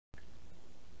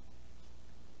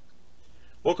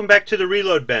Welcome back to the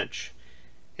Reload Bench.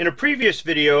 In a previous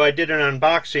video I did an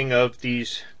unboxing of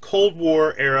these Cold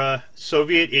War era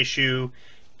Soviet issue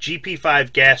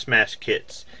GP5 gas mask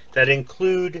kits that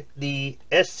include the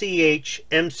SCH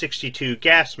M62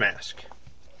 gas mask.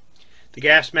 The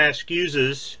gas mask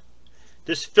uses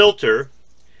this filter,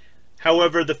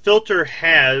 however the filter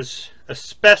has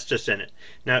asbestos in it.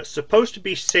 Now it's supposed to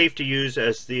be safe to use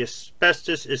as the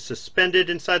asbestos is suspended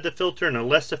inside the filter, and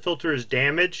unless the filter is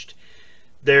damaged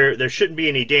there shouldn't be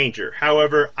any danger.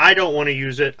 However, I don't want to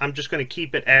use it. I'm just going to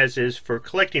keep it as is for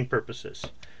collecting purposes.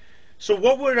 So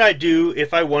what would I do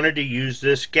if I wanted to use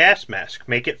this gas mask,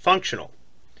 make it functional?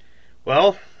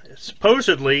 Well,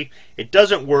 supposedly it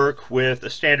doesn't work with a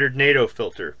standard NATO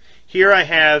filter. Here I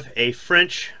have a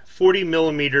French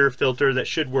 40mm filter that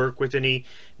should work with any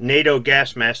NATO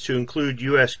gas mask, to include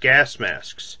US gas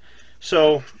masks.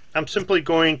 So I'm simply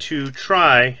going to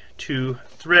try to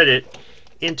thread it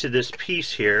into this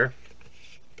piece here,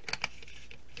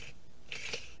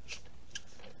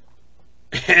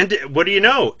 and what do you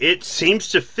know, it seems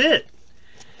to fit.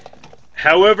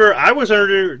 However, I was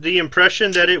under the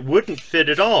impression that it wouldn't fit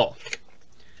at all.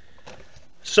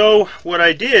 So what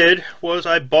I did was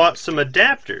I bought some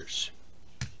adapters.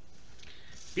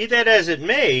 Be that as it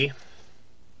may,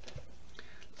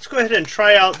 let's go ahead and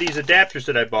try out these adapters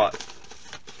that I bought.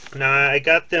 Now I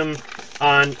got them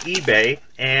on eBay,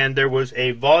 and there was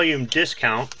a volume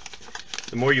discount.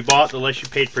 The more you bought, the less you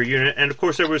paid per unit, and of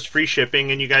course there was free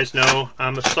shipping, and you guys know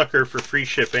I'm a sucker for free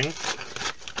shipping.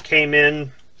 Came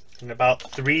in about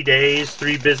 3 days,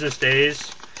 3 business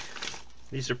days.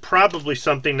 These are probably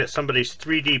something that somebody's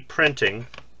 3D printing,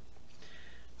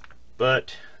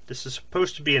 but this is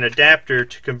supposed to be an adapter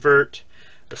to convert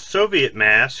a Soviet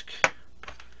mask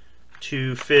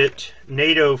to fit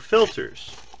NATO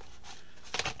filters.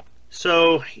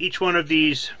 So each one of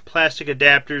these plastic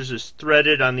adapters is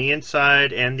threaded on the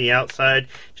inside and the outside.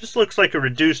 Just looks like a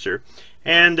reducer.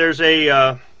 And there's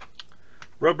a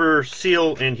rubber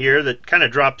seal in here that kind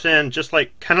of drops in, just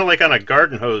like kind of like on a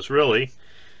garden hose, really.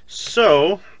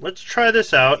 So let's try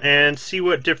this out and see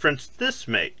what difference this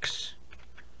makes.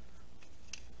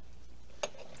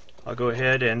 I'll go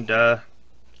ahead and I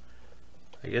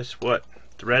guess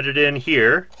thread it in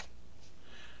here.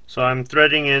 So I'm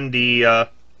threading in the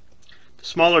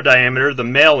smaller diameter, the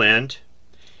male end,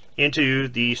 into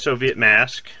the Soviet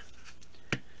mask,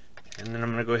 and then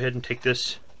I'm going to go ahead and take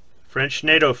this French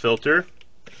NATO filter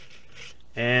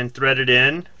and thread it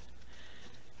in.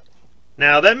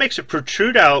 Now that makes it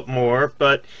protrude out more,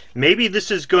 but maybe this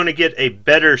is going to get a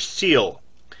better seal.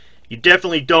 You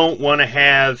definitely don't want to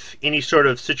have any sort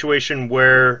of situation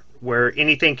where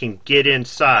anything can get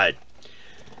inside.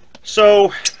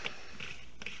 So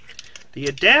the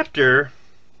adapter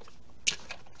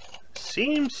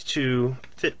seems to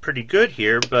fit pretty good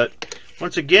here, but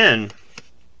once again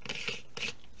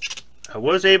I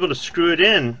was able to screw it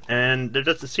in and there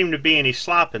doesn't seem to be any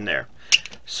slop in there.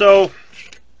 So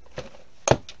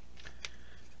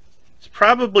it's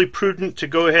probably prudent to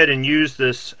go ahead and use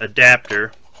this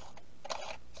adapter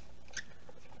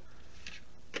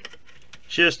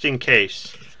just in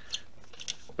case.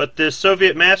 But this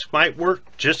Soviet mask might work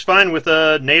just fine with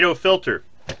a NATO filter.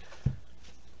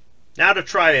 Now to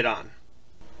try it on.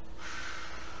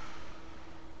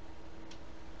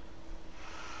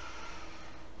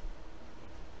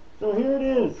 So here it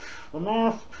is, the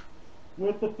mask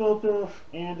with the filter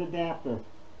and adapter.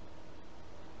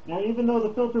 Now even though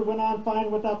the filter went on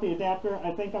fine without the adapter, I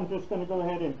think I'm just going to go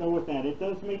ahead and go with that. It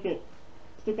does make it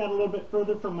stick out a little bit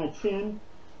further from my chin,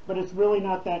 but it's really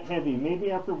not that heavy.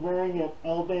 Maybe after wearing it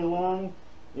all day long,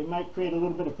 it might create a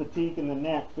little bit of fatigue in the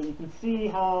neck. But you can see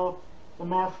how the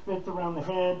mask fits around the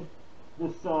head.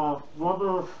 This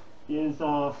rubber is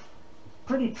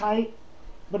pretty tight,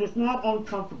 but it's not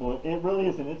uncomfortable. It really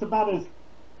isn't. It's about as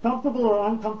comfortable or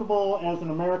uncomfortable as an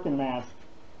American mask.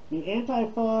 The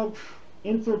anti-fog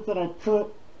inserts that I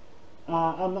put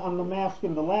on the mask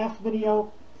in the last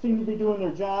video seem to be doing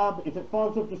their job. If it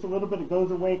fogs up just a little bit, it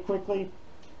goes away quickly.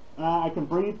 I can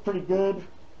breathe pretty good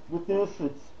with this.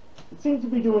 It seems to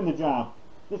be doing the job.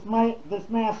 This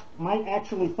mask might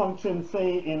actually function,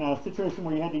 say, in a situation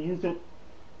where you had to use it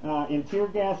in tear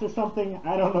gas or something.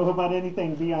 I don't know about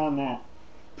anything beyond that.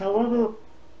 However,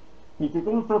 if you're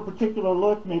going for a particular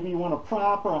look, maybe you want a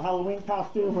prop or a Halloween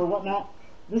costume or whatnot,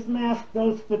 this mask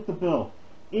does fit the bill.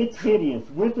 It's hideous,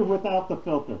 with or without the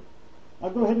filter. I'll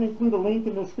go ahead and include a link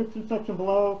in the description section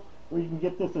below where you can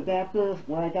get this adapter,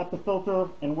 where I got the filter,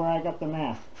 and where I got the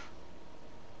mask.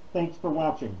 Thanks for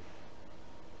watching.